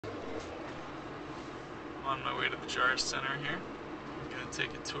on my way to the JAARS Center here. I'm going to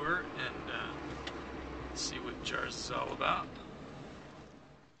take a tour and see what JAARS is all about.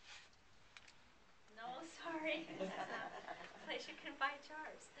 No, sorry. This is a place you can buy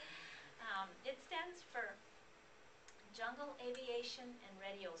JAARS. It stands for Jungle Aviation and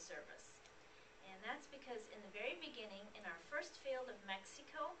Radio Service. And that's because in the very beginning, in our first field of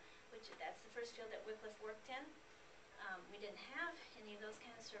Mexico, that's the first field that Wycliffe worked in, we didn't have any of those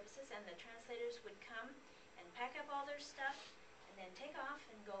kind of services, and the translators would come and pack up all their stuff and then take off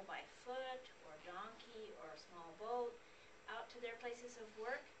and go by foot or donkey or a small boat out to their places of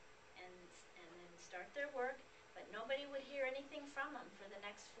work and then start their work, but nobody would hear anything from them for the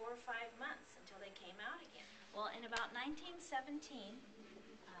next 4 or 5 months until they came out again. Well, in about 1917,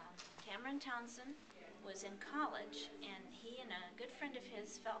 Cameron Townsend was in college, and he and a good friend of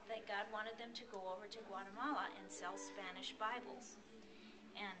his felt that God wanted them to go over to Guatemala and sell Spanish Bibles.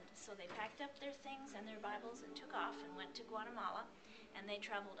 And so they packed up their things and their Bibles and took off and went to Guatemala, and they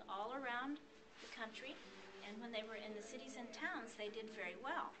traveled all around the country, and when they were in the cities and towns, they did very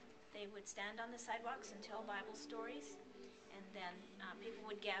well. They would stand on the sidewalks and tell Bible stories, and then people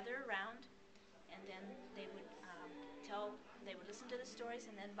would gather around, and then they would listen to the stories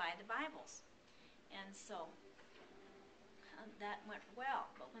and then buy the Bibles. And so that went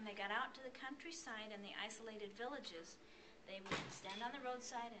well. But when they got out to the countryside and the isolated villages, they would stand on the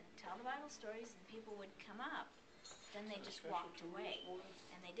roadside and tell the Bible stories, and people would come up. Then they just walked away,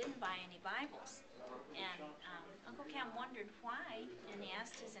 and they didn't buy any Bibles. And Uncle Cam wondered why, and he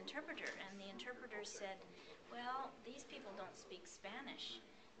asked his interpreter, and the interpreter said, well, these people don't speak Spanish,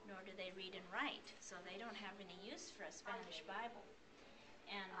 nor do they read and write, so they don't have any use for a Spanish Bible.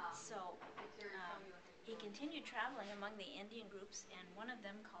 And so he continued traveling among the Indian groups, and one of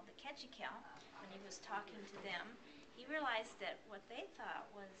them, called the Ketchikel, when he was talking to them, he realized that what they thought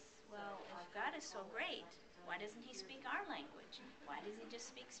was, well, if God is so great, why doesn't he speak our language? Why does he just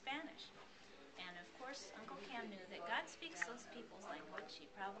speak Spanish? And of course, Uncle Cam knew that God speaks those people's language.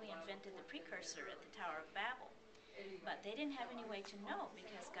 He probably invented the precursor at the Tower of Babel. But they didn't have any way to know,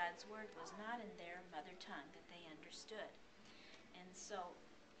 because God's word was not in their mother tongue that they understood. And so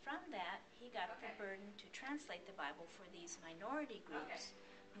from that, he got the burden to translate the Bible for these minority groups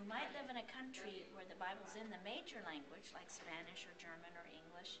who might live in a country where the Bible's in the major language, like Spanish or German or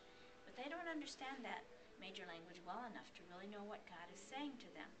English, but they don't understand that major language well enough to really know what God is saying to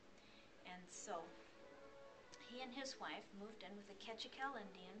them. And so he and his wife moved in with the Ketchikel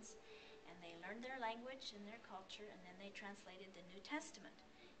Indians, and they learned their language and their culture, and then they translated the New Testament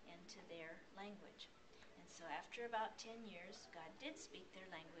into their language. And so after about 10 years, God did speak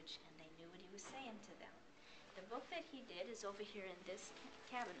their language, and they knew what he was saying to them. The book that he did is over here in this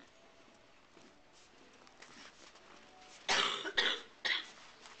cabinet.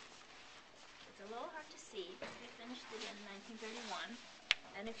 It's a little hard to see, but we finished it in 1931.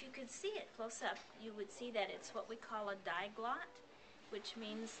 And if you could see it close up, you would see that it's what we call a diglot, which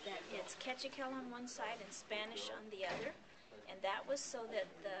means that it's Ketchikel on one side and Spanish on the other. And that was so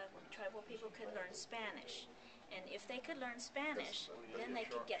that the tribal people could learn Spanish. And if they could learn Spanish, then they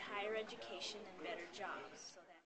could get higher education and better jobs. So